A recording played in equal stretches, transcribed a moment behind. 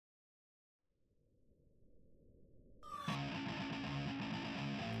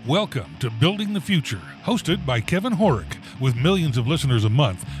Welcome to Building the Future, hosted by Kevin Horick. With millions of listeners a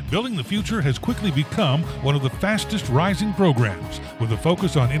month, Building the Future has quickly become one of the fastest rising programs, with a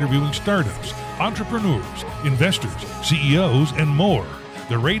focus on interviewing startups, entrepreneurs, investors, CEOs, and more.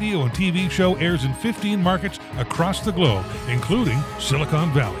 The radio and TV show airs in 15 markets across the globe, including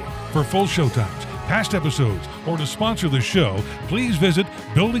Silicon Valley. For full showtimes, past episodes, or to sponsor the show, please visit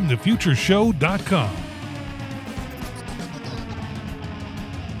buildingthefutureshow.com.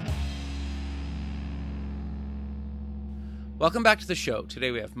 Welcome back to the show.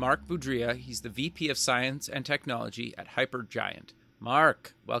 Today we have Mark Boudria. He's the VP of Science and Technology at Hypergiant.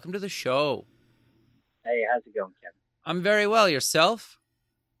 Mark, welcome to the show. Hey, how's it going, Kevin? I'm very well. Yourself?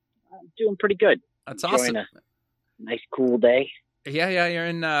 I'm doing pretty good. That's Enjoying awesome. A nice, cool day. Yeah. You're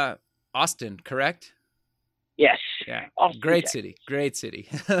in Austin, correct? Yes. Yeah. Austin, Great Texas. city. Great city.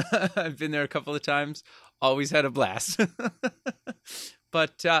 I've been there a couple of times. Always had a blast.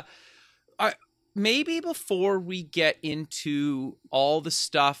 But maybe before we get into all the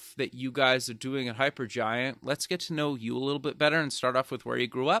stuff that you guys are doing at Hypergiant, let's get to know you a little bit better and start off with where you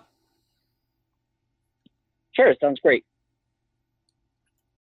grew up. Sure, sounds great.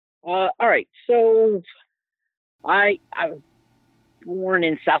 All right, so I was born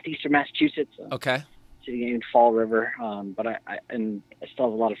in southeastern Massachusetts, Okay. city named Fall River, but I still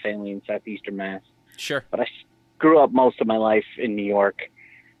have a lot of family in southeastern Mass. Sure. But I grew up most of my life in New York,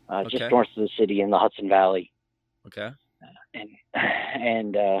 just Okay. north of the city in the Hudson Valley. Okay.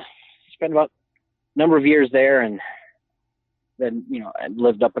 And spent about a number of years there, and then I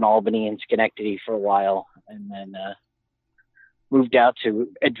lived up in Albany and Schenectady for a while, and then moved out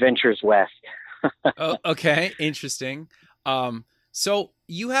to Adventures West. Oh, okay. Interesting. So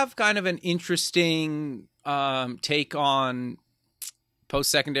you have kind of an interesting take on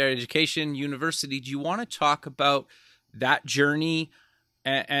post-secondary education, university. Do you want to talk about that journey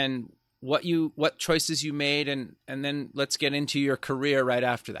and what choices you made, and then let's get into your career right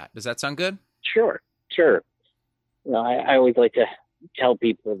after that? Does that sound good? Sure. I always like to tell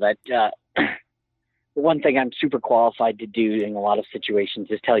people that the one thing I'm super qualified to do in a lot of situations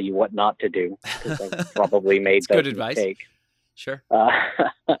is tell you what not to do, because I've probably made That's those good advice. mistakes. Sure.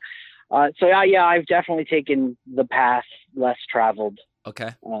 I've definitely taken the path less traveled.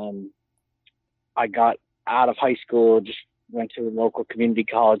 Okay. I got out of high school, just went to a local community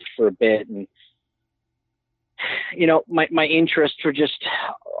college for a bit, and my interests were just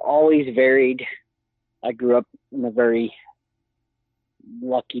always varied. I grew up in a very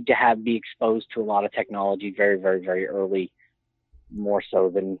lucky to be exposed to a lot of technology very, very, very early, more so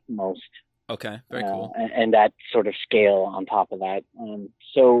than most. Okay. Very cool. And that sort of scale on top of that.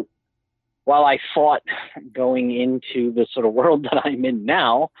 So while I fought going into the sort of world that I'm in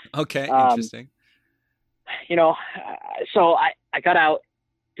now, Okay. Interesting. So I got out,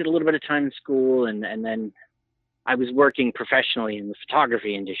 did a little bit of time in school, and then I was working professionally in the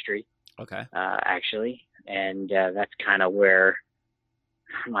photography industry, Okay. actually. And that's kind of where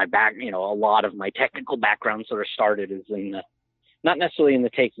my a lot of my technical background sort of started, is not necessarily in the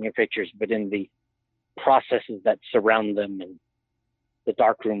taking of pictures, but in the processes that surround them, and the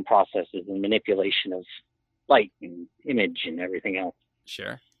darkroom processes and manipulation of light and image and everything else.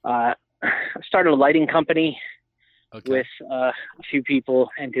 Sure. I started a lighting company Okay. with a few people,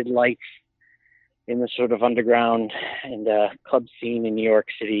 and did lights in the sort of underground and club scene in New York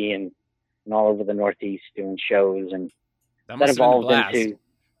City and all over the Northeast, doing shows, and That that must have been a evolved blast. into,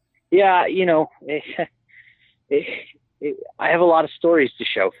 I have a lot of stories to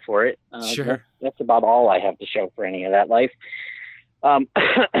show for it. Sure. That's about all I have to show for any of that life. And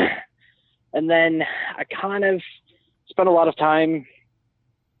then I kind of spent a lot of time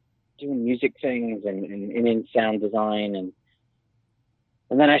doing music things and in sound design. And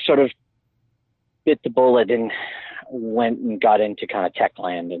then I sort of bit the bullet and went and got into kind of tech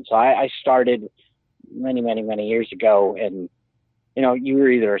land. And so I started many, many, many years ago. And, you were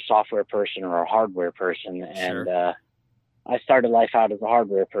either a software person or a hardware person. Sure. And I started life out as a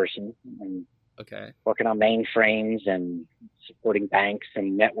hardware person, and Okay. working on mainframes and supporting banks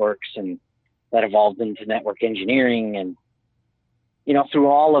and networks, and that evolved into network engineering. And, through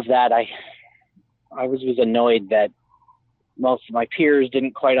all of that, I was annoyed that most of my peers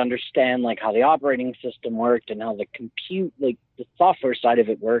didn't quite understand how the operating system worked and how the the software side of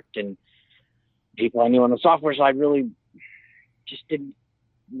it worked. And people I knew on the software side really just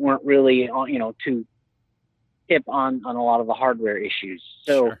weren't really, too hip on a lot of the hardware issues.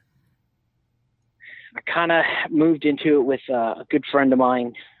 So Sure. I kind of moved into it with a good friend of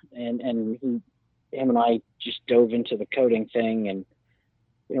mine, and him and I just dove into the coding thing, and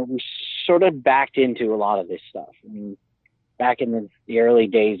we sort of backed into a lot of this stuff. And back in the early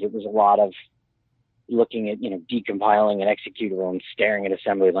days, it was a lot of looking at, decompiling an executable and staring at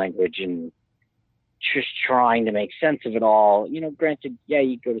assembly language and just trying to make sense of it all. Granted, yeah,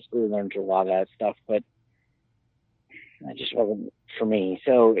 you go to school and learn a lot of that stuff, but that just wasn't for me.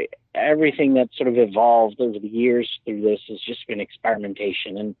 So everything that sort of evolved over the years through this has just been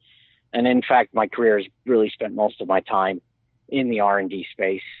experimentation. And in fact, my career has really spent most of my time in the R&D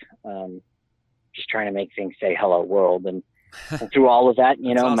space, just trying to make things say hello world. And through all of that,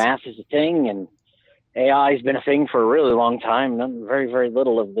 Awesome. Math is a thing, and AI has been a thing for a really long time. Very, very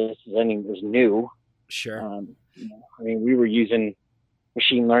little of this was new. Sure. We were using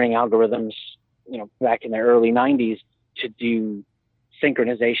machine learning algorithms, back in the early 90s to do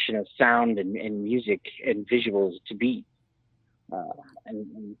synchronization of sound and music and visuals to beat,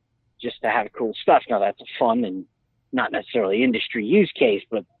 and just to have cool stuff. Now that's a fun and not necessarily industry use case,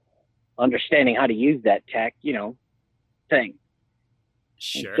 but understanding how to use that tech, thing.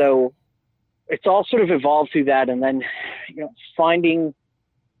 Sure. And so it's all sort of evolved through that. And then, finding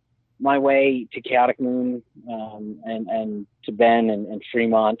my way to Chaotic Moon, and to Ben and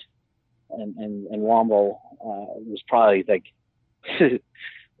Fremont and Womble, was probably like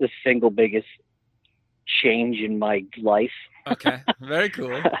the single biggest change in my life. Okay. Very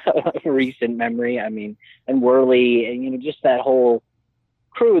cool. Recent memory. And Worley, and, just that whole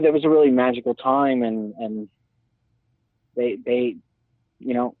crew. That was a really magical time. And they,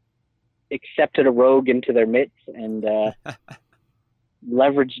 accepted a rogue into their midst and,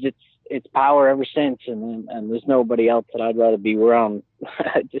 leveraged its power ever since. And there's nobody else that I'd rather be around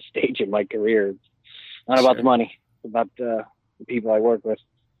at this stage in my career. It's not about the money. It's about, the people I work with.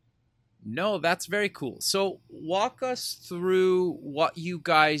 No, that's very cool. So walk us through what you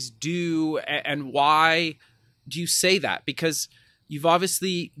guys do and why do you say that? Because you've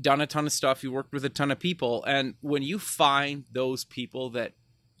obviously done a ton of stuff. You worked with a ton of people. And when you find those people that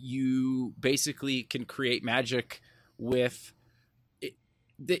you basically can create magic with,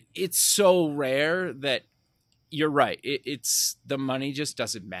 it's so rare that you're right. It's the money just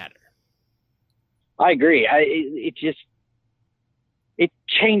doesn't matter. I agree. It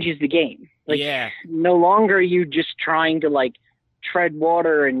changes the game. No longer are you just trying to tread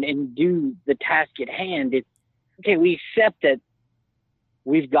water and do the task at hand. It's okay. We accept that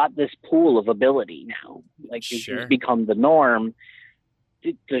we've got this pool of ability now. Sure. It's become the norm.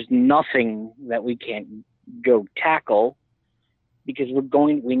 There's nothing that we can't go tackle because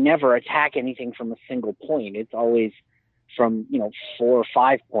we never attack anything from a single point. It's always from, 4 or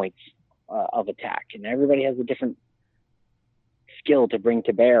 5 points of attack, and everybody has a different skill to bring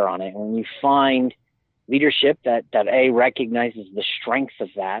to bear on it. And when you find leadership that A, recognizes the strengths of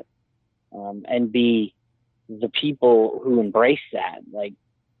that, and B, the people who embrace that,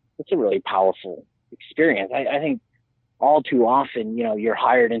 it's a really powerful experience. I think all too often, you're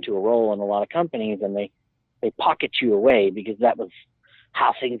hired into a role in a lot of companies and they pocket you away because that was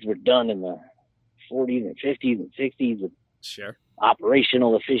how things were done in the 40s and 50s and 60s with Sure.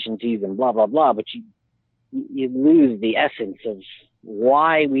 operational efficiencies and blah, blah, blah. But you lose the essence of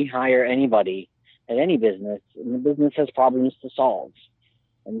why we hire anybody at any business, and the business has problems to solve.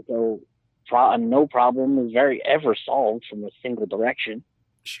 And so no problem is ever solved from a single direction.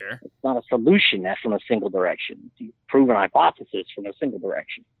 Sure. It's not a solution that's from a single direction. You prove an hypothesis from a single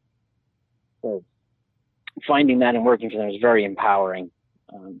direction. So finding that and working for them is very empowering.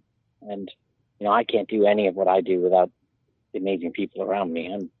 And, I can't do any of what I do without the amazing people around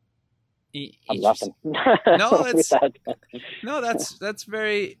me. I'm nothing. That's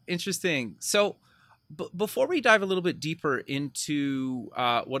very interesting. So before we dive a little bit deeper into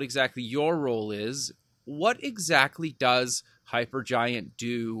what exactly your role is, what exactly does Hypergiant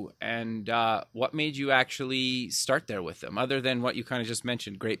do, and what made you actually start there with them, other than what you kind of just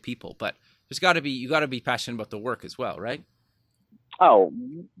mentioned, great people? But you got to be passionate about the work as well, right? Oh,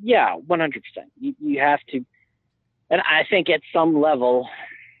 yeah, 100%. You have to. And I think at some level,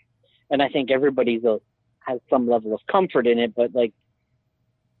 and I think everybody has some level of comfort in it, but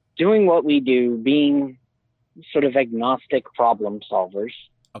doing what we do, being sort of agnostic problem solvers.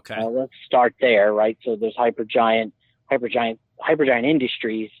 Okay. Let's start there, right? So there's Hypergiant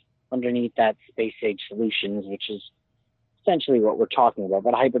Industries underneath that, Space Age Solutions, which is essentially what we're talking about.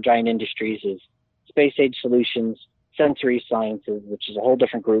 But Hypergiant Industries is Space Age Solutions, Sensory Sciences, which is a whole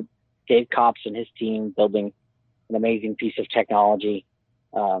different group. Dave Kops and his team building an amazing piece of technology.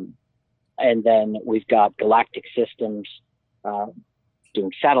 And then we've got Galactic Systems,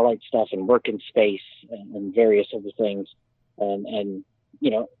 doing satellite stuff and work in space and various other things. And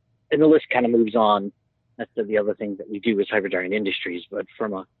the list kind of moves on. That's the other thing that we do is Hypergiant Industries, but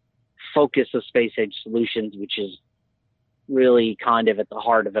from a focus of Space Age Solutions, which is, really kind of at the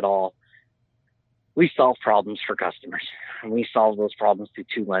heart of it all. We solve problems for customers, and we solve those problems through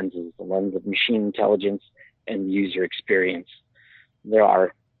two lenses: the lens of machine intelligence and user experience.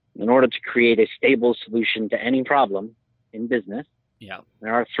 In order to create a stable solution to any problem in business,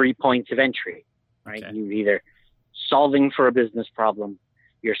 there are 3 points of entry, right? Okay. You're either solving for a business problem,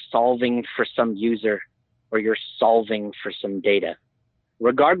 you're solving for some user, or you're solving for some data.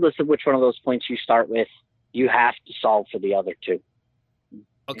 Regardless of which one of those points you start with, you have to solve for the other two.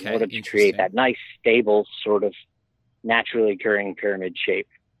 Okay. In order to create that nice, stable, sort of naturally occurring pyramid shape.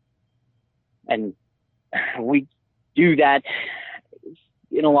 And we do that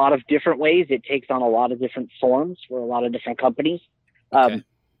in a lot of different ways. It takes on a lot of different forms for a lot of different companies. Okay.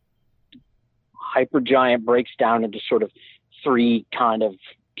 Hypergiant breaks down into sort of 3 kind of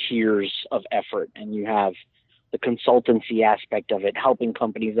tiers of effort. And you have the consultancy aspect of it, helping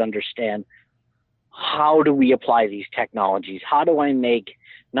companies understand, how do we apply these technologies? How do I make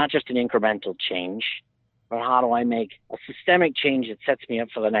not just an incremental change, but how do I make a systemic change that sets me up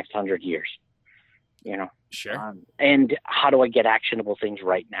for the next 100 years? Sure. And how do I get actionable things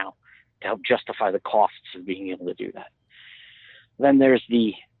right now to help justify the costs of being able to do that? Then there's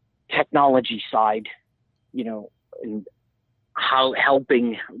the technology side, and how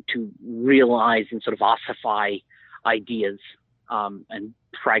helping to realize and sort of ossify ideas and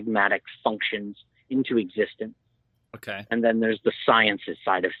pragmatic functions into existence. Okay. And then there's the sciences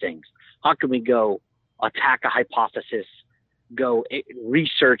side of things. How can we go attack a hypothesis, go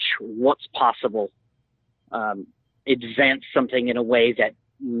research what's possible, advance something in a way that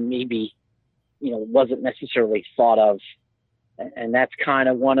maybe, wasn't necessarily thought of. And that's kind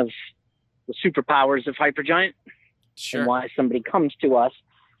of one of the superpowers of Hypergiant. Sure. And why somebody comes to us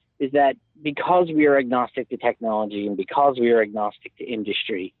is that because we are agnostic to technology and because we are agnostic to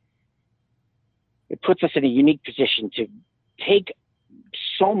industry, it puts us in a unique position to take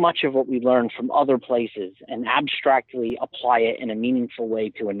so much of what we learn from other places and abstractly apply it in a meaningful way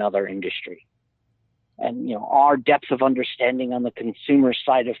to another industry. And, our depth of understanding on the consumer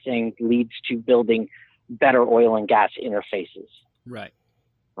side of things leads to building better oil and gas interfaces. Right.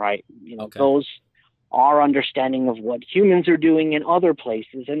 Right. Okay. Those our understanding of what humans are doing in other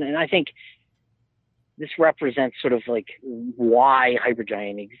places. And I think this represents sort of like why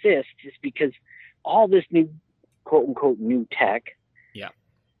Hypergiant exists, is because all this new, quote unquote, new tech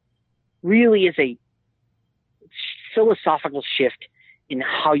really is a philosophical shift in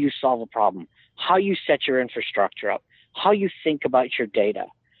how you solve a problem, how you set your infrastructure up, how you think about your data,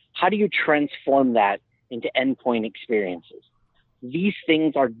 how do you transform that into endpoint experiences. These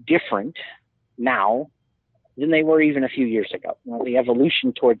things are different now than they were even a few years ago. The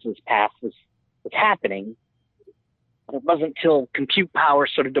evolution towards this path was happening, but it wasn't until compute power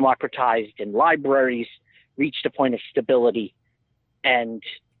sort of democratized and libraries reached a point of stability and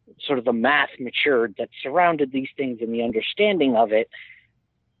sort of the math matured that surrounded these things and the understanding of it,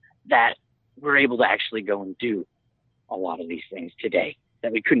 that we're able to actually go and do a lot of these things today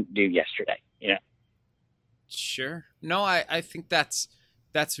that we couldn't do yesterday. Sure. No, I think that's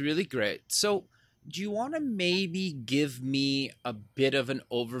really great. So do you want to maybe give me a bit of an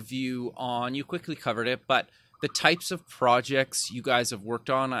overview on, you quickly covered it, but the types of projects you guys have worked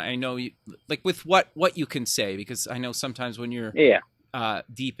on? I know you, like, with what you can say, because I know sometimes when you're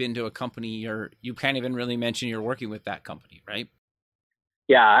deep into a company, you can't even really mention you're working with that company, right?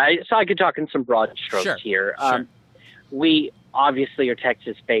 Yeah, so I could talk in some broad strokes here. Sure. We obviously are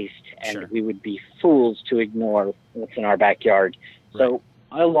Texas-based, and we would be fools to ignore what's in our backyard. Right. So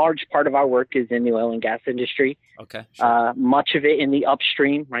a large part of our work is in the oil and gas industry. Okay. Sure. Much of it in the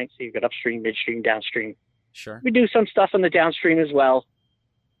upstream, right? So you've got upstream, midstream, downstream. Sure. We do some stuff on the downstream as well.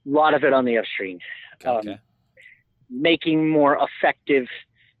 A lot of it on the upstream. Okay. Making more effective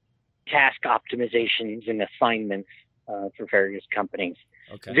task optimizations and assignments for various companies.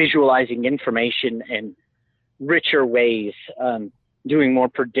 Okay. Visualizing information in richer ways, doing more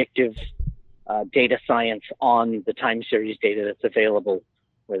predictive data science on the time series data that's available,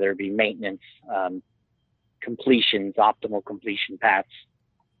 whether it be maintenance, completions, optimal completion paths,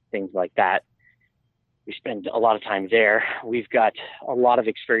 things like that. We spend a lot of time there. We've got a lot of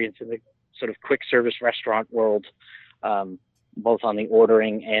experience in the sort of quick service restaurant world, both on the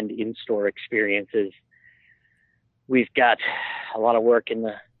ordering and in-store experiences. We've got a lot of work in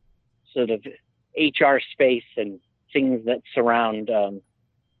the sort of HR space and things that surround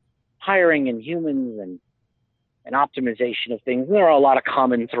hiring and humans and optimization of things. And there are a lot of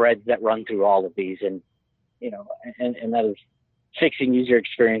common threads that run through all of these, and that is fixing user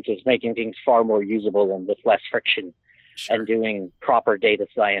experiences, making things far more usable and with less friction, and doing proper data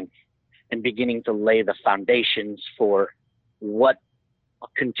science and beginning to lay the foundations for what a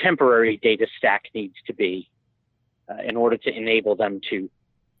contemporary data stack needs to be in order to enable them to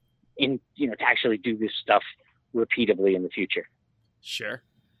actually do this stuff repeatably in the future. Sure.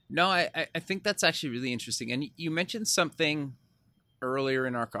 No, I think that's actually really interesting. And you mentioned something earlier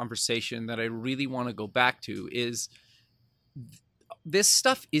in our conversation that I really want to go back to is this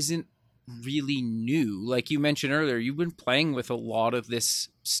stuff isn't really new. Like you mentioned earlier, you've been playing with a lot of this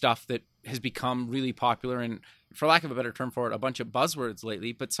stuff that has become really popular and, for lack of a better term for it, a bunch of buzzwords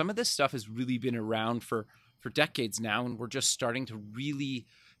lately. But some of this stuff has really been around for decades now, and we're just starting to really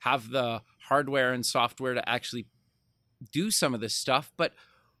have the hardware and software to actually do some of this stuff. But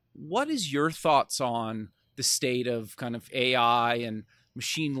what is your thoughts on the state of kind of AI and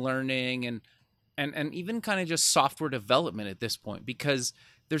machine learning and even kind of just software development at this point? Because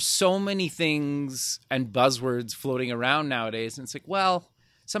there's so many things and buzzwords floating around nowadays. And it's like, well,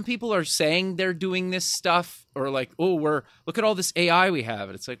 some people are saying they're doing this stuff, or like, oh, look at all this AI we have.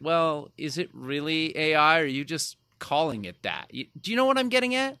 And it's like, well, is it really AI, or are you just calling it that? Do you know what I'm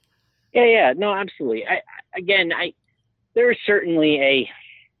getting at? Yeah. No, absolutely. There is certainly a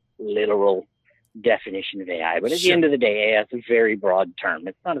literal definition of AI, but at the end of the day, AI is a very broad term.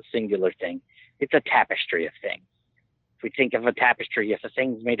 It's not a singular thing. It's a tapestry of things. If we think of a tapestry, if a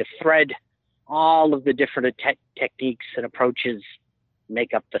thing's made of thread, all of the different techniques and approaches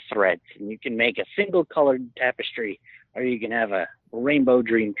make up the threads. And you can make a single colored tapestry, or you can have a rainbow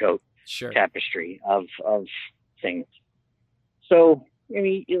dream coat tapestry of things. So, I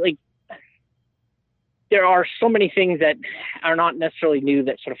mean, like, there are so many things that are not necessarily new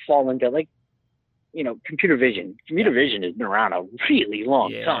that sort of fall into, like, computer vision. Computer vision has been around a really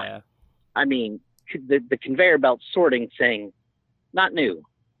long time. I mean, the conveyor belt sorting thing, not new.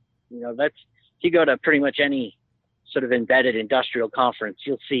 If you go to pretty much any sort of embedded industrial conference,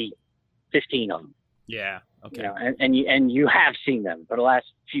 you'll see 15 of them. Yeah. Okay. And you have seen them for the last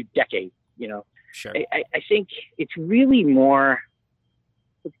few decades. Sure. I think it's really more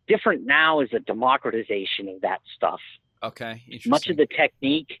different now is a democratization of that stuff. Okay. Interesting. Much of the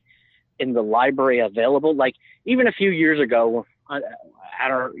technique in the library available, like even a few years ago,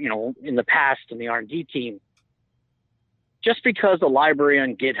 in the past in the R&D team, just because a library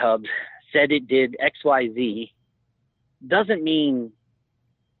on GitHub said it did XYZ doesn't mean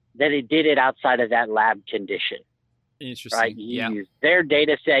that it did it outside of that lab condition. Interesting. Right? You use their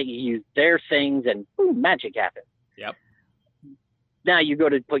data set, you use their things, and boom, magic happens. Yep. Now you go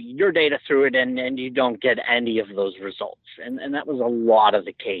to put your data through it, and you don't get any of those results. And that was a lot of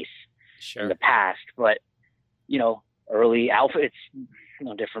the case in the past. But, early alpha, it's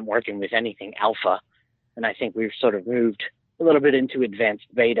no different working with anything alpha. And I think we've sort of moved a little bit into advanced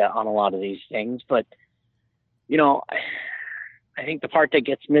beta on a lot of these things. But, I think the part that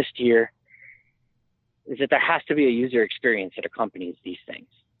gets missed here is that there has to be a user experience that accompanies these things.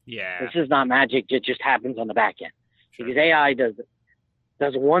 Yeah. This is not magic. It just happens on the back end. Sure. Because AI does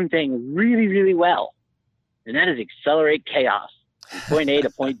one thing really, really well, and that is accelerate chaos from point A to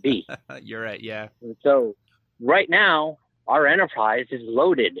point B. You're right, yeah. And so right now, our enterprise is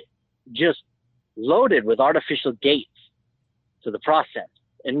just loaded with artificial gates to the process.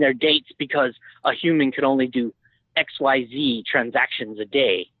 And they're gates because a human could only do XYZ transactions a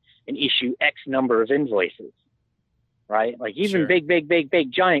day and issue X number of invoices, right? Like even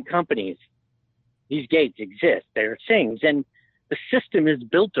big, giant companies, these gates exist. They're things. And the system is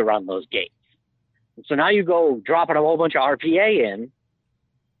built around those gates. And so now you go dropping a whole bunch of RPA in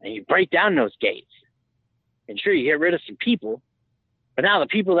and you break down those gates. And sure, you get rid of some people, but now the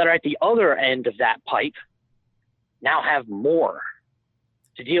people that are at the other end of that pipe now have more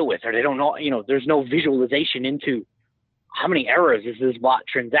to deal with, or they don't know, there's no visualization into how many errors is this bot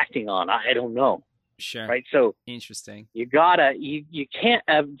transacting on. I don't know. Sure. Right. So interesting. You can't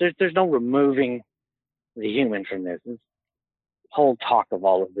have, there's no removing the human from this. This whole talk of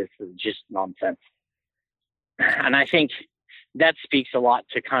all of this is just nonsense. And I think that speaks a lot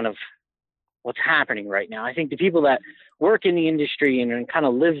to kind of what's happening right now. I think the people that work in the industry and kind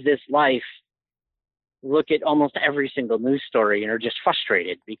of live this life look at almost every single news story and are just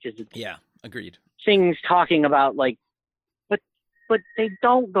frustrated because it's agreed. Things talking about like, but they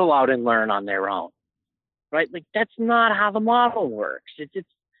don't go out and learn on their own, right? Like that's not how the model works. It's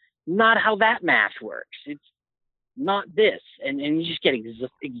not how that math works. It's not this. And you just get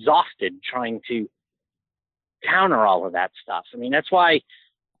exhausted trying to counter all of that stuff. I mean, that's why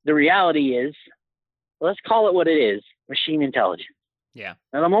the reality is, let's call it what it is, machine intelligence. Yeah.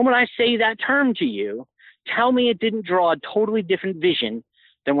 Now, the moment I say that term to you, tell me it didn't draw a totally different vision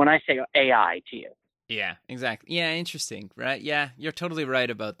than when I say AI to you. Yeah, exactly. Yeah, interesting, right? Yeah, you're totally right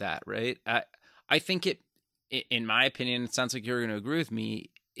about that, right? I think in my opinion, it sounds like you're going to agree with me,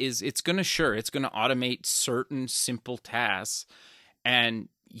 is it's going to automate certain simple tasks, and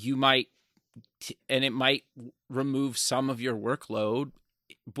you might, and it might remove some of your workload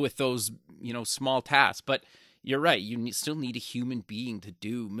with those, small tasks. But you're right. You still need a human being to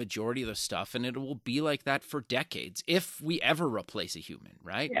do majority of the stuff, and it will be like that for decades if we ever replace a human,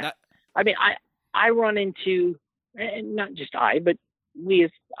 right? Yeah. I mean, I run into, and not just I, but we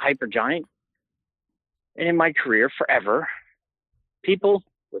as Hypergiant, and in my career forever, people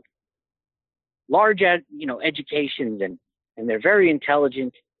with large, educations, and they're very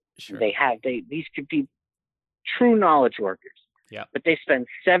intelligent. Sure. These could be true knowledge workers. Yeah. But they spend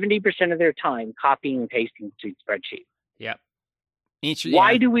 70% of their time copying and pasting to spreadsheets. Yeah.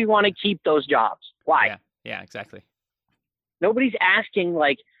 Why do we want to keep those jobs? Why? Yeah, exactly. Nobody's asking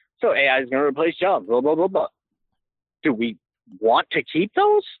so AI is going to replace jobs, blah, blah, blah, blah. Do we want to keep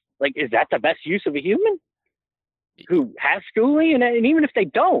those? Is that the best use of a human who has schooling? And even if they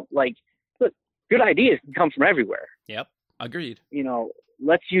don't, look, good ideas can come from everywhere. Yep. Agreed.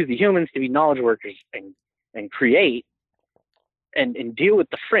 Let's use the humans to be knowledge workers and create and deal with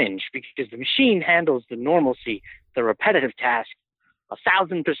the fringe, because the machine handles the normalcy, the repetitive task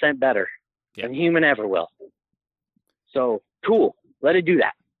 1,000% better than human ever will. So cool. Let it do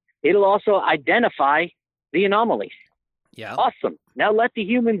that. It'll also identify the anomalies. Yeah. Awesome. Now let the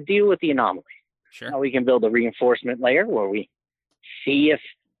humans deal with the anomalies. Sure. Now we can build a reinforcement layer where we see if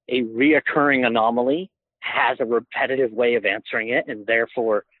a reoccurring anomaly has a repetitive way of answering it, and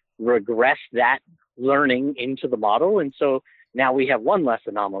therefore regress that learning into the model. And so now we have one less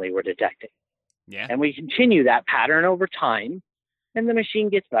anomaly we're detecting. Yeah. And we continue that pattern over time, and the machine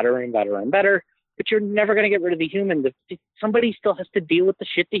gets better and better and better. But you're never going to get rid of the human. Somebody still has to deal with the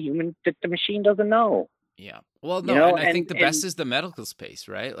shit that the machine doesn't know. Yeah. Well, no, and I think the best is the medical space,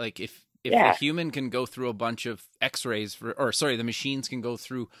 right? If a human can go through a bunch of x-rays, the machines can go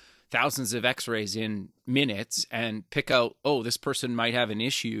through thousands of x-rays in minutes and pick out, this person might have an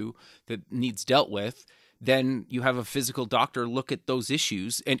issue that needs dealt with, then you have a physical doctor look at those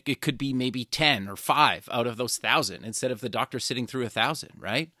issues, and it could be maybe 10 or 5 out of those 1,000 instead of the doctor sitting through 1,000,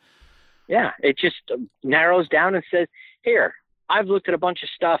 right? Yeah, it just narrows down and says, here, I've looked at a bunch of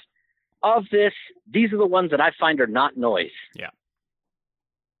stuff. Of this, these are the ones that I find are not noise. Yeah.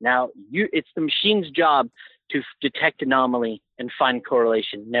 Now, it's the machine's job to detect anomaly and find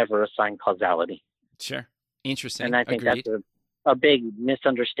correlation, never assign causality. Sure. Interesting. And I think Agreed. that's a big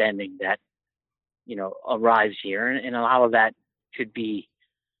misunderstanding that, arrives here. And a lot of that could be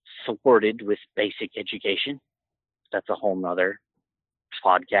thwarted with basic education. That's a whole nother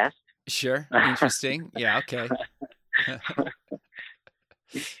podcast. Sure. Interesting. Yeah. Okay.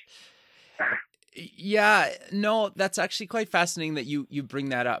 Yeah. No, that's actually quite fascinating that you bring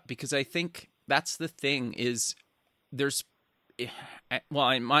that up, because I think that's the thing is in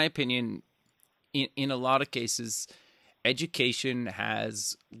my opinion, in a lot of cases, education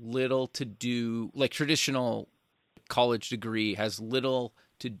has little to do, traditional college degree has little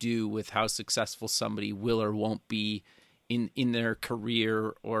to do with how successful somebody will or won't be in their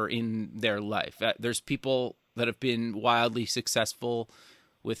career or in their life. There's people that have been wildly successful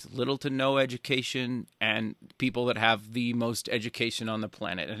with little to no education, and people that have the most education on the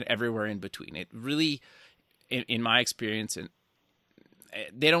planet, and everywhere in between. It really, in my experience, and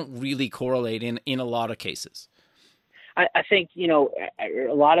they don't really correlate in a lot of cases. I think,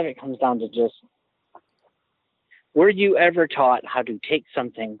 a lot of it comes down to just, were you ever taught how to take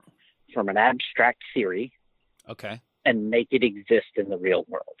something from an abstract theory and make it exist in the real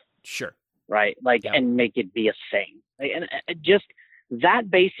world? Sure. Right? And make it be a thing. And just that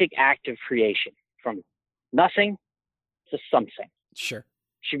basic act of creation, from nothing to something, sure,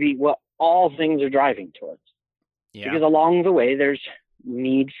 should be what all things are driving towards. Yeah. Because along the way, there's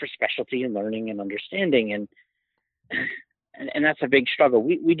need for specialty and learning and understanding, and that's a big struggle.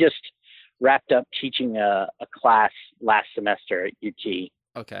 We just wrapped up teaching a class last semester at UT.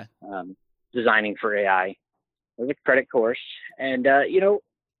 Okay. Designing for AI. It was a credit course, and it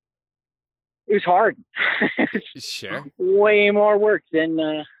was hard. Sure. Way more work than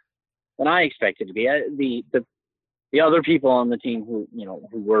I expected to be. The other people on the team who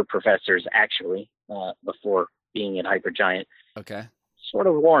were professors actually before being at Hypergiant, sort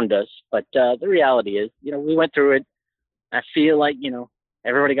of warned us. But the reality is, we went through it. I feel like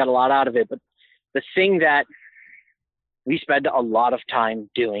everybody got a lot out of it. But the thing that we spend a lot of time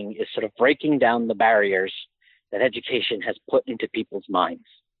doing is sort of breaking down the barriers that education has put into people's minds.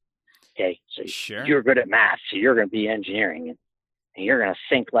 Okay, so sure, you're good at math, so you're going to be engineering, and you're going to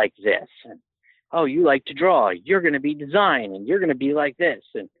think like this. And you like to draw, you're going to be design, and you're going to be like this.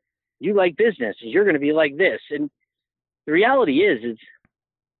 And You like business, you're going to be like this. And the reality is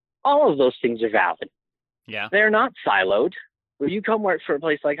all of those things are valid. Yeah. They're not siloed. When you come work for a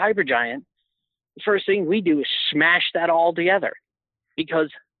place like Hypergiant, the first thing we do is smash that all together,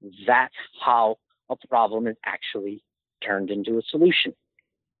 because that's how a problem is actually turned into a solution.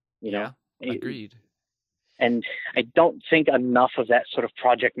 You know? Agreed. And I don't think enough of that sort of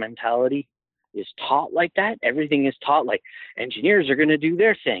project mentality is taught like that. Everything is taught like engineers are going to do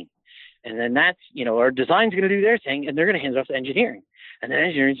their thing. And then that's, our design's going to do their thing, and they're going to hand it off to engineering. And then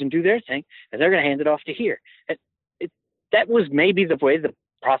engineering's going to do their thing, and they're going to hand it off to here. That was maybe the way the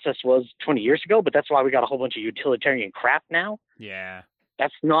process was 20 years ago, but that's why we got a whole bunch of utilitarian crap now. Yeah.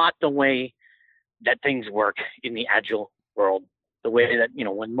 That's not the way that things work in the agile world. The way that,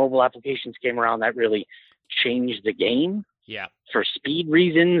 when mobile applications came around, that really changed the game. Yeah. For speed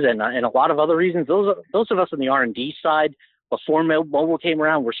reasons and a lot of other reasons. Those of us on the R&D side, before mobile came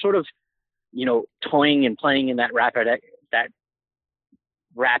around, were sort of, toying and playing in that rapid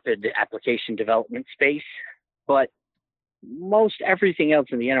application development space. But most everything else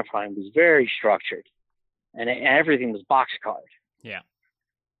in the enterprise was very structured, and everything was boxcard. Yeah.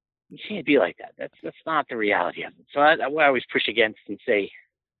 You can't be like that. That's not the reality of it. So I always push against and say,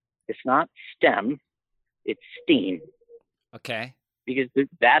 it's not STEM, it's STEAM. Okay. Because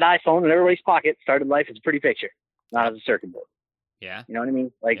that iPhone in everybody's pocket started life as a pretty picture, not as a circuit board. Yeah. You know what I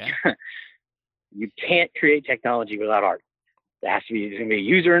mean? Like, you can't create technology without art. There's going to be a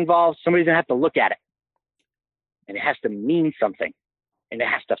user involved. Somebody's going to have to look at it. And it has to mean something. And it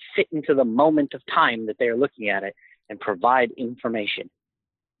has to fit into the moment of time that they're looking at it and provide information.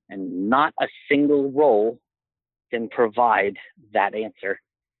 And not a single role can provide that answer.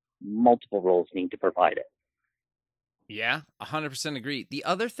 Multiple roles need to provide it. Yeah, 100% agree. The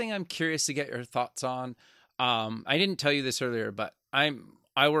other thing I'm curious to get your thoughts on, I didn't tell you this earlier, but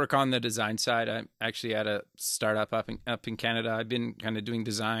I work on the design side. I'm actually at a startup up in Canada. I've been kind of doing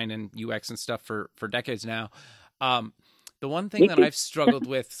design and UX and stuff for decades now. The one thing that I've struggled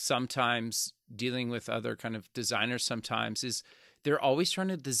with sometimes, dealing with other kind of designers sometimes, is they're always trying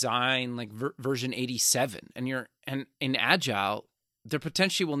to design like version 87, and in Agile, there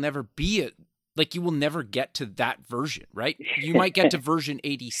potentially will never be like you will never get to that version, right? You might get to version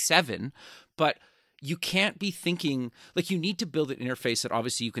 87, but you can't be thinking like you need to build an interface that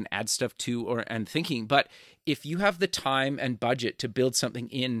obviously you can add stuff to and thinking. But if you have the time and budget to build something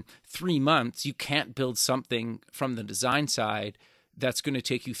in 3 months, you can't build something from the design side that's going to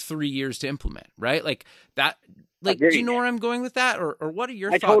take you 3 years to implement, right? Like that. Like, do you know where I'm going with that, or what are your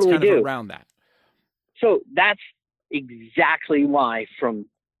thoughts totally kind of around that? So that's exactly why from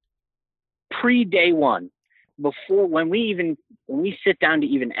pre-day one, before when we sit down to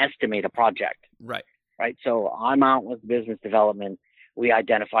even estimate a project, right? So I'm out with business development. We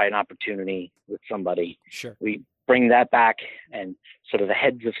identify an opportunity with somebody. Sure. We bring that back, and sort of the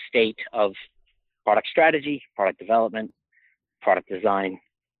heads of state of product strategy, product development, product design,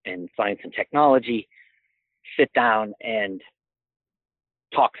 and science and technology sit down and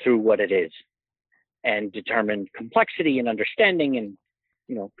talk through what it is and determine complexity and understanding, and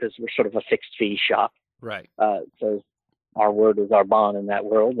because we're sort of a fixed fee shop, right? So our word is our bond in that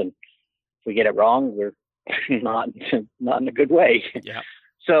world, and if we get it wrong, we're not in a good way. Yeah.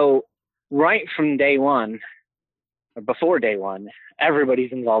 So right from day one, or before day one,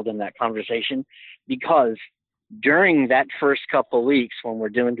 everybody's involved in that conversation, because during that first couple of weeks when we're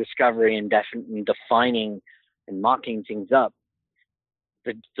doing discovery and defining and mocking things up,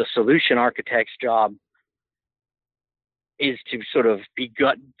 the solution architect's job is to sort of be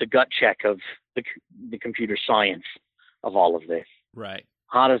the gut check of the computer science of all of this. Right.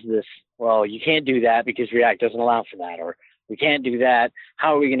 How does this, well, you can't do that because React doesn't allow for that, or we can't do that.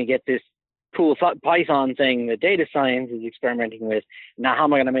 How are we going to get this cool Python thing that data science is experimenting with? Now, how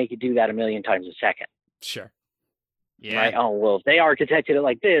am I going to make it do that 1 million times a second? Sure. Yeah. Right? Oh, well, if they architected it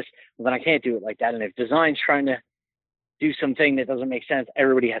like this, well, then I can't do it like that. And if design's trying to do something that doesn't make sense,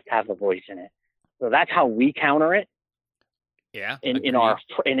 everybody has to have a voice in it. So that's how we counter it. Yeah. And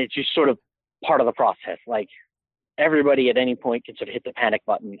it's just sort of part of the process. Like, everybody at any point can sort of hit the panic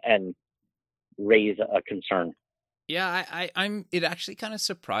button and raise a concern. Yeah, it actually kind of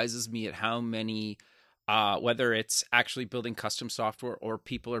surprises me at how many, whether it's actually building custom software or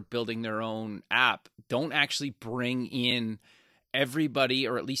people are building their own app, don't actually bring in everybody,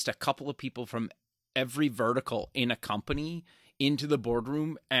 or at least a couple of people from every vertical in a company, into the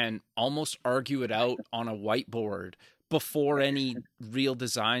boardroom and almost argue it out on a whiteboard before any real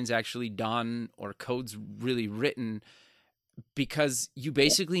design's actually done or code's really written. because you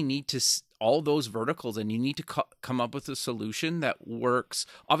basically need to all those verticals, and you need to come up with a solution that works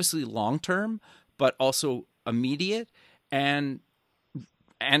obviously long term, but also immediate, and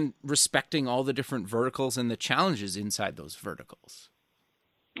respecting all the different verticals and the challenges inside those verticals.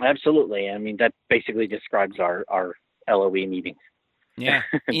 Absolutely. I mean, that basically describes our LOE meetings. Yeah.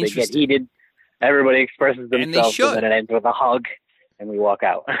 They get heated. Everybody expresses themselves, and then it ends with a hug, and we walk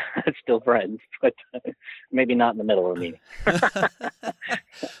out. Still friends, but maybe not in the middle of a meeting.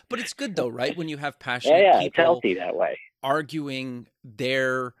 But it's good though, right? When you have passionate people, it's healthy that way, arguing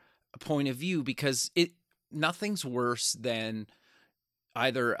their point of view, because nothing's worse than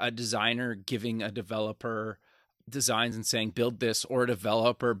either a designer giving a developer designs and saying build this, or a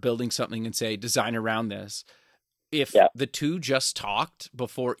developer building something and say design around this. If the two just talked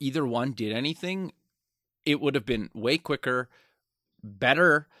before either one did anything, it would have been way quicker,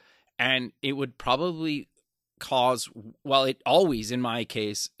 better, and it would probably cause, well, it always, in my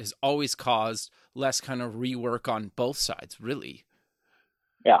case, has always caused less kind of rework on both sides, really.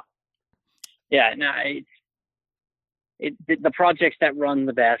 Yeah. No, the projects that run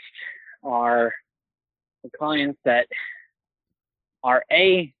the best are the clients that are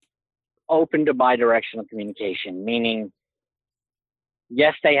open to bi-directional communication, meaning,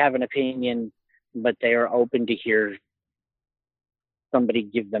 yes, they have an opinion, but they are open to hear somebody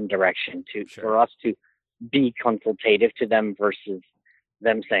give them direction for us to be consultative to them versus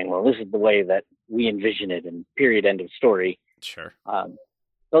them saying, well, this is the way that we envision it, and period, end of story. Sure.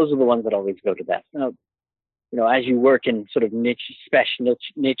 Those are the ones that always go to that. Now, as you work in sort of niche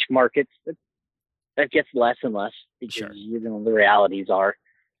markets, that gets less and less, because the realities are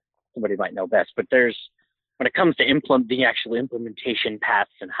somebody might know best. But when it comes to the actual implementation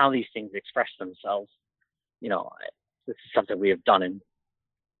paths and how these things express themselves, this is something we have done in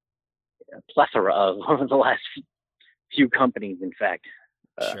a plethora of over the last few companies, in fact.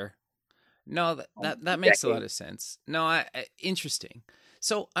 Sure. No, that makes a lot of sense. No, interesting.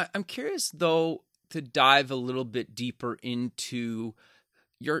 So I'm curious, though, to dive a little bit deeper into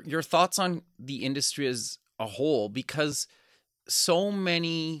your thoughts on the industry as a whole, because so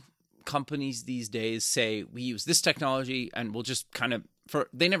many companies these days say we use this technology and we'll just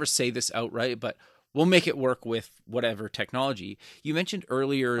they never say this outright, but we'll make it work with whatever technology. You mentioned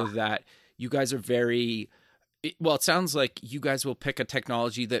earlier that you guys are it sounds like you guys will pick a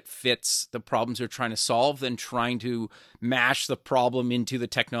technology that fits the problems you're trying to solve than trying to mash the problem into the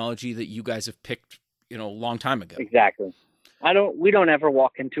technology that you guys have picked, a long time ago. Exactly. We don't ever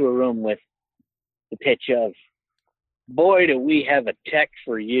walk into a room with the pitch of, boy, do we have a tech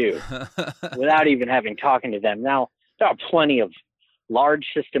for you, without even having talking to them. Now, there are plenty of large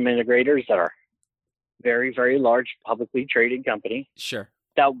system integrators that are very, very large, publicly traded companies. Sure.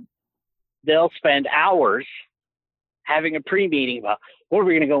 They'll spend hours having a pre-meeting about what are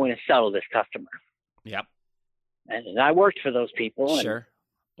we going to go in and sell to this customer. Yep. And I worked for those people. Sure.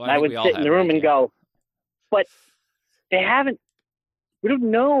 Well, I would sit in the room and go, but we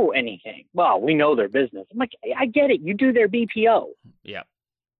don't know anything. Well, we know their business. I'm like, I get it. You do their BPO. Yeah.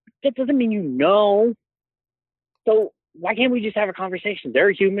 That doesn't mean you know. So why can't we just have a conversation?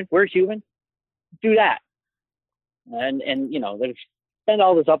 They're human. We're human. Do that. And they spend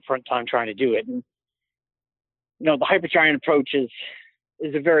all this upfront time trying to do it. And, the Hypergiant approach is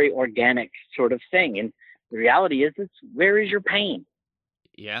a very organic sort of thing. And the reality is, where is your pain?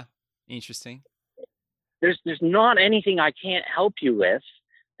 Yeah. Interesting. There's not anything I can't help you with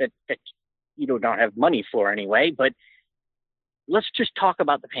that you don't have money for anyway, but let's just talk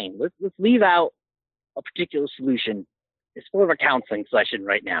about the pain. Let's leave out a particular solution. It's more of a counseling session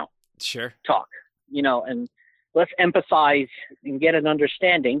right now. Sure. Talk, and let's empathize and get an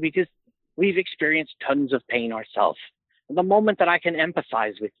understanding, because we've experienced tons of pain ourselves. And the moment that I can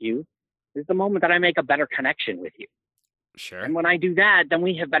empathize with you is the moment that I make a better connection with you. Sure. And when I do that, then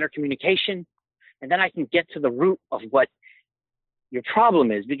we have better communication. And then I can get to the root of what your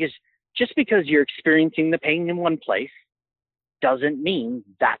problem is, because just because you're experiencing the pain in one place doesn't mean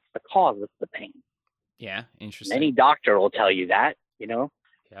that's the cause of the pain. Yeah, interesting. Any doctor will tell you that,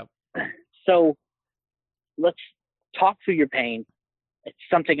 Yep. So let's talk through your pain. It's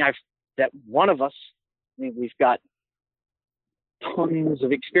something that one of us, we've got tons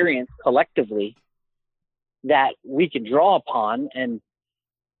of experience collectively that we can draw upon and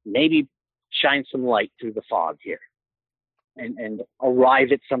maybe shine some light through the fog here and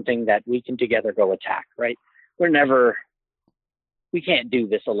arrive at something that we can together go attack, right? We can't do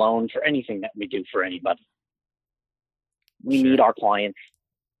this alone for anything that we do for anybody. We need our clients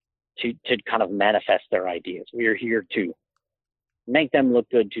to kind of manifest their ideas. We are here to make them look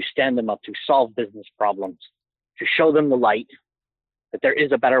good, to stand them up, to solve business problems. to show them the light that there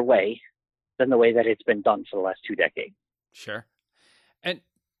is a better way than the way that it's been done for the last 2 decades. Sure. And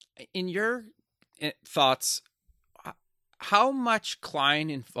in your thoughts, how much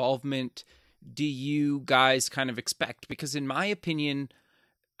client involvement do you guys kind of expect? Because in my opinion,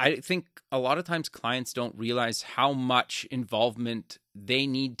 I think a lot of times clients don't realize how much involvement they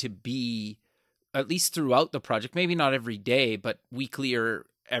need to be, at least throughout the project. Maybe not every day, but weekly or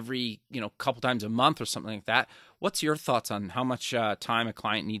every, couple times a month or something like that. What's your thoughts on how much time a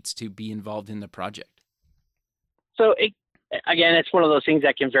client needs to be involved in the project? So again, it's one of those things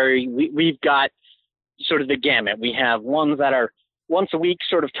that can vary. We've got sort of the gamut. We have ones that are once a week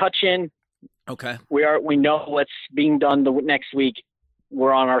sort of touch in. Okay. We know what's being done the next week.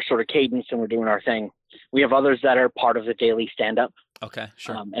 We're on our sort of cadence and we're doing our thing. We have others that are part of the daily stand-up. Okay,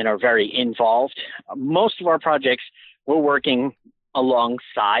 sure. And are very involved. Most of our projects, we're working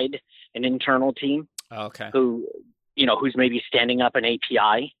alongside an internal team. Okay. Who's maybe standing up an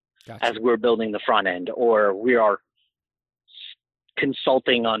API Gotcha. as we're building the front end, or we are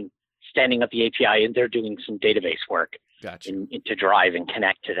consulting on standing up the API and they're doing some database work Gotcha. to drive and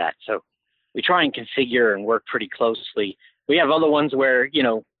connect to that. So we try and configure and work pretty closely. We have other ones where,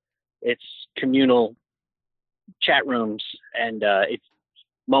 it's communal chat rooms and it's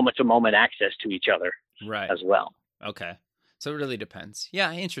moment to moment access to each other right. as well. Okay. So it really depends.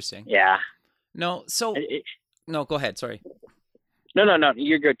 Yeah. Interesting. Yeah. No. So no, go ahead. Sorry. No.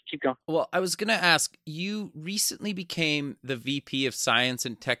 You're good. Keep going. Well, I was going to ask, you recently became the VP of Science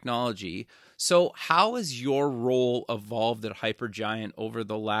and Technology. So how has your role evolved at Hypergiant over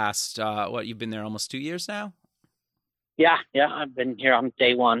the last, you've been there almost 2 years now? Yeah. I've been here on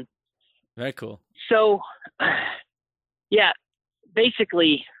day one. Very cool. So, yeah,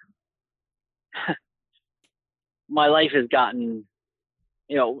 basically, my life has gotten,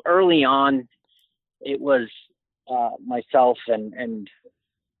 early on, it was myself and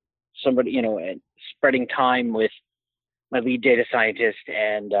somebody, spreading time with my lead data scientist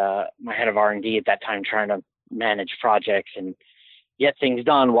and my head of R&D at that time, trying to manage projects and get things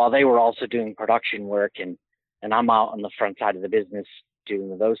done while they were also doing production work. And I'm out on the front side of the business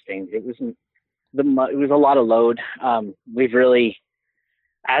doing those things. It was a lot of load. We've really,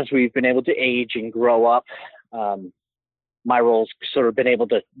 as we've been able to age and grow up, my role's sort of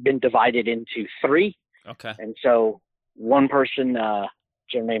been divided into 3. Okay. And so one person,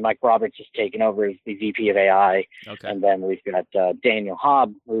 generally Mike Roberts, has taken over as the VP of AI. Okay. And then we've got Daniel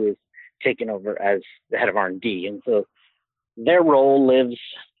Hobb, who is taken over as the head of R&D. And so their role lives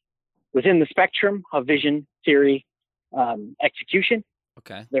within the spectrum of vision, theory, execution.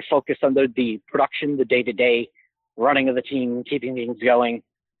 Okay. They're focused on the production, the day-to-day running of the team, keeping things going.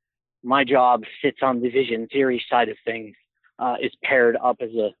 My job sits on the vision theory side of things, is paired up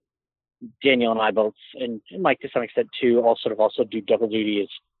as Daniel and I both, and Mike to some extent too, also do double duty as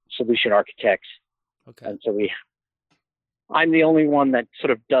solution architects. Okay. And so I'm the only one that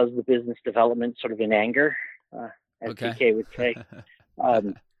sort of does the business development sort of in anger, as Okay. PK would say.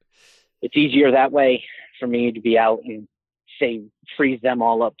 It's easier that way for me to be out and freeze them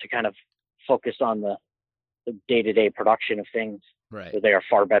all up to kind of focus on the day-to-day production of things. Right. So they are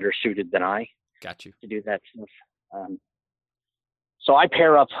far better suited than I Got you. to do that stuff. So I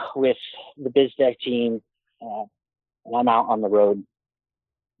pair up with the BizDev team, and I'm out on the road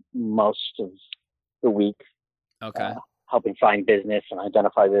most of the week, Okay. helping find business and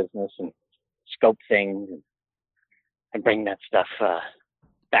identify business and scope things and bring that stuff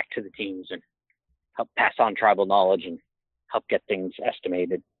back to the teams and help pass on tribal knowledge and help get things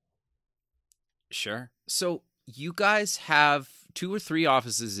estimated. Sure. So you guys have 2 or 3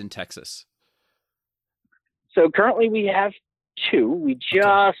 offices in Texas. So currently we have 2. We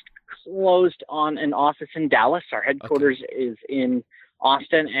just closed on an office in Dallas. Our headquarters is in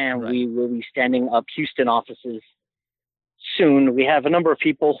Austin, and we will be standing up Houston offices soon. We have a number of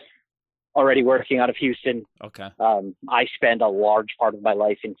people already working out of Houston. Okay. I spend a large part of my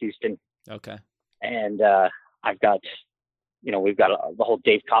life in Houston. Okay. And I've got, we've got the whole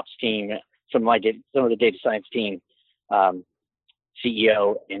Dave Kopp's team, some of the data science team,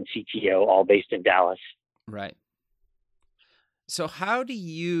 CEO and CTO, all based in Dallas. Right. So how do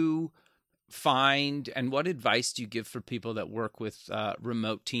you find, and what advice do you give for people that work with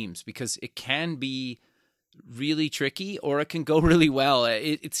remote teams? Because it can be really tricky, or it can go really well.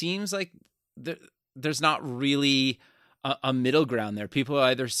 It seems like there's not really a middle ground there. People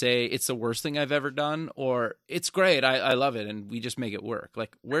either say it's the worst thing I've ever done, or it's great, I love it, and we just make it work.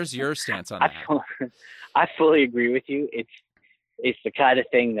 Like, where's your stance on that? I fully agree with you. It's the kind of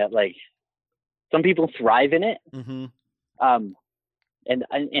thing that, like, some people thrive in it, Mm-hmm.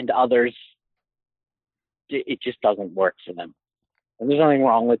 and others it just doesn't work for them. And there's nothing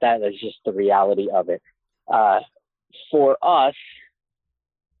wrong with that. That's just the reality of it. For us,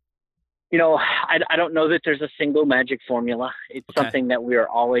 I don't know that there's a single magic formula. It's something that we are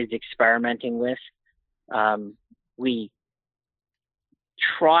always experimenting with. We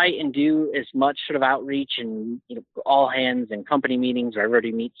try and do as much sort of outreach and all hands and company meetings where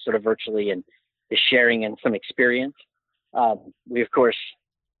everybody meets sort of virtually and is sharing in some experience. We of course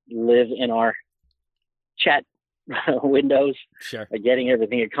live in our chat windows, sure, getting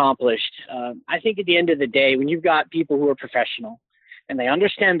everything accomplished. I think at the end of the day, when you've got people who are professional and they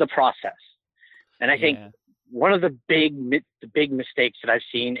understand the process, and I think one of the big mistakes that I've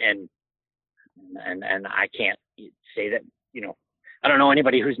seen, and I can't say that, I don't know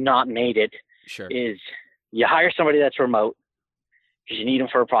anybody who's not made it, sure, is you hire somebody that's remote because you need them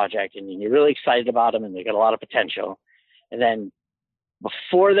for a project and you're really excited about them and they got a lot of potential. And then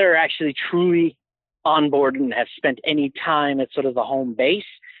before they're actually truly on board and have spent any time at sort of the home base,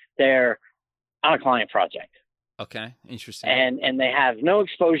 they're on a client project. Okay, interesting. And they have no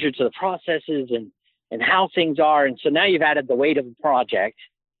exposure to the processes and how things are. And so now you've added the weight of the project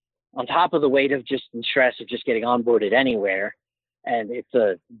on top of the weight of just the stress of just getting onboarded anywhere. And it's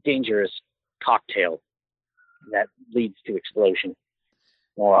a dangerous cocktail that leads to explosion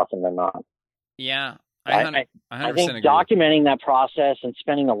more often than not. Yeah. I 100% think agree. documenting that process and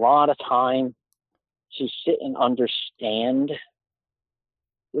spending a lot of time to sit and understand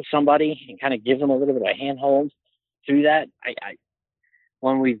with somebody and kind of give them a little bit of a handhold through that.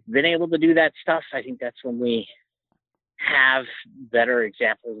 When we've been able to do that stuff, I think that's when we have better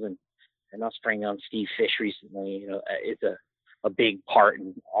examples. And us bringing on Steve Fish recently, is a big part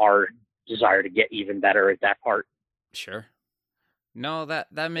in our desire to get even better at that part. Sure. No,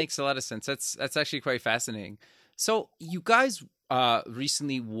 that makes a lot of sense. That's actually quite fascinating. So you guys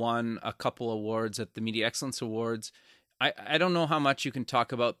recently won a couple awards at the Media Excellence Awards. I don't know how much you can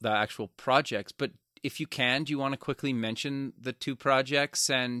talk about the actual projects, but if you can, do you want to quickly mention the two projects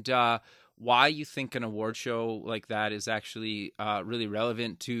and why you think an award show like that is actually really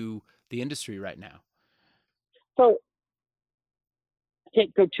relevant to the industry right now? So I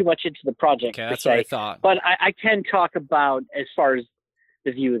can't go too much into the project. Okay, that's what I thought. But I can talk about as far as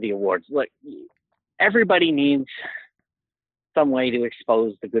the view of the awards. Look, everybody needs some way to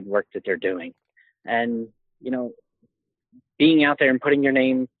expose the good work that they're doing. And, being out there and putting your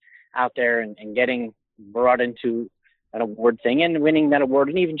name out there and getting brought into an award thing and winning that award,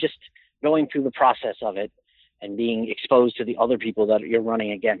 and even just going through the process of it and being exposed to the other people that you're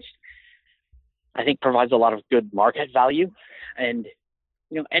running against, I think provides a lot of good market value. And,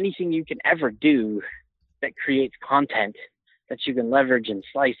 anything you can ever do that creates content that you can leverage and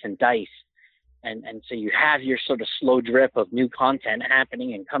slice and dice. And so you have your sort of slow drip of new content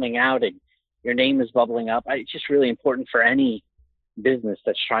happening and coming out and your name is bubbling up. It's just really important for any business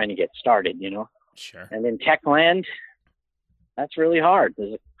that's trying to get started, Sure. And in tech land, that's really hard.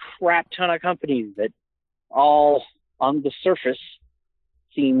 There's a crap ton of companies that all on the surface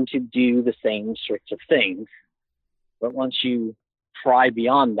seem to do the same sorts of things. But once you pry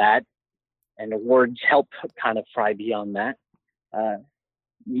beyond that, and awards help kind of pry beyond that,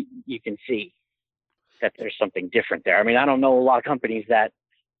 you can see that there's something different there. I mean, I don't know a lot of companies that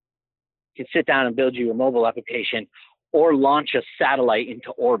can sit down and build you a mobile application or launch a satellite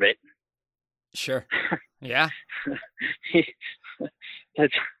into orbit. Sure. Yeah.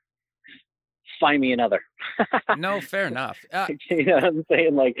 Let's find me another. No, fair enough. You know what I'm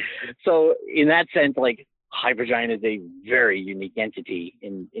saying? So in that sense, Hypergiant is a very unique entity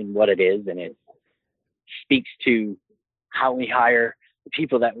in what it is, and it speaks to how we hire, the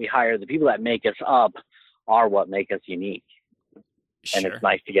people that we hire, the people that make us up are what make us unique. Sure. And it's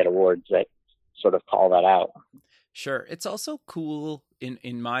nice to get awards that sort of call that out. Sure. It's also cool,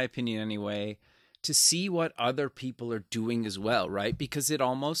 in my opinion anyway, to see what other people are doing as well, right? Because it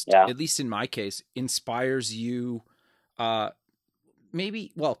almost, at least in my case, inspires you to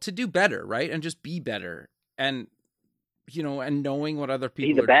do better, right? And just be better. And, and knowing what other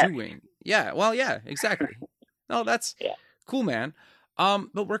people are doing. Yeah. Well, yeah, exactly. No, that's cool, man.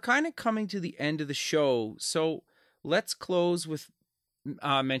 But we're kind of coming to the end of the show. So let's close with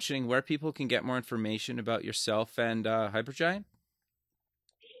mentioning where people can get more information about yourself and Hypergiant.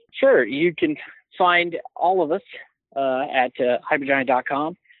 Sure. You can find all of us at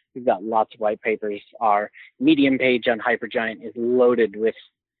hypergiant.com. We've got lots of white papers. Our Medium page on Hypergiant is loaded with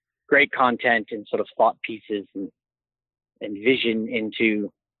great content and sort of thought pieces and vision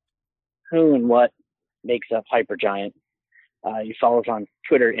into who and what makes up Hypergiant. You follow us on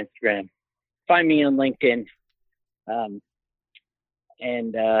Twitter, Instagram. Find me on LinkedIn.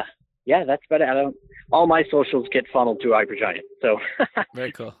 And yeah, that's better. All my socials get funneled through Hypergiant. So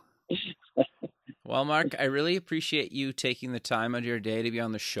Very cool. Well, Mark, I really appreciate you taking the time out of your day to be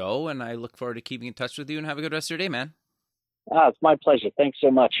on the show, and I look forward to keeping in touch with you, and have a good rest of your day, man. It's my pleasure. Thanks so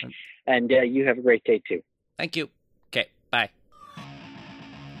much. And you have a great day too. Thank you. Okay, bye.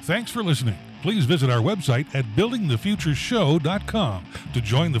 Thanks for listening. Please visit our website at buildingthefutureshow.com to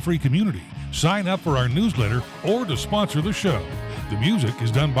join the free community, sign up for our newsletter, or to sponsor the show. The music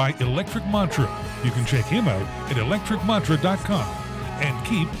is done by Electric Mantra. You can check him out at electricmantra.com and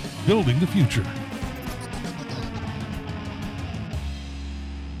keep building the future.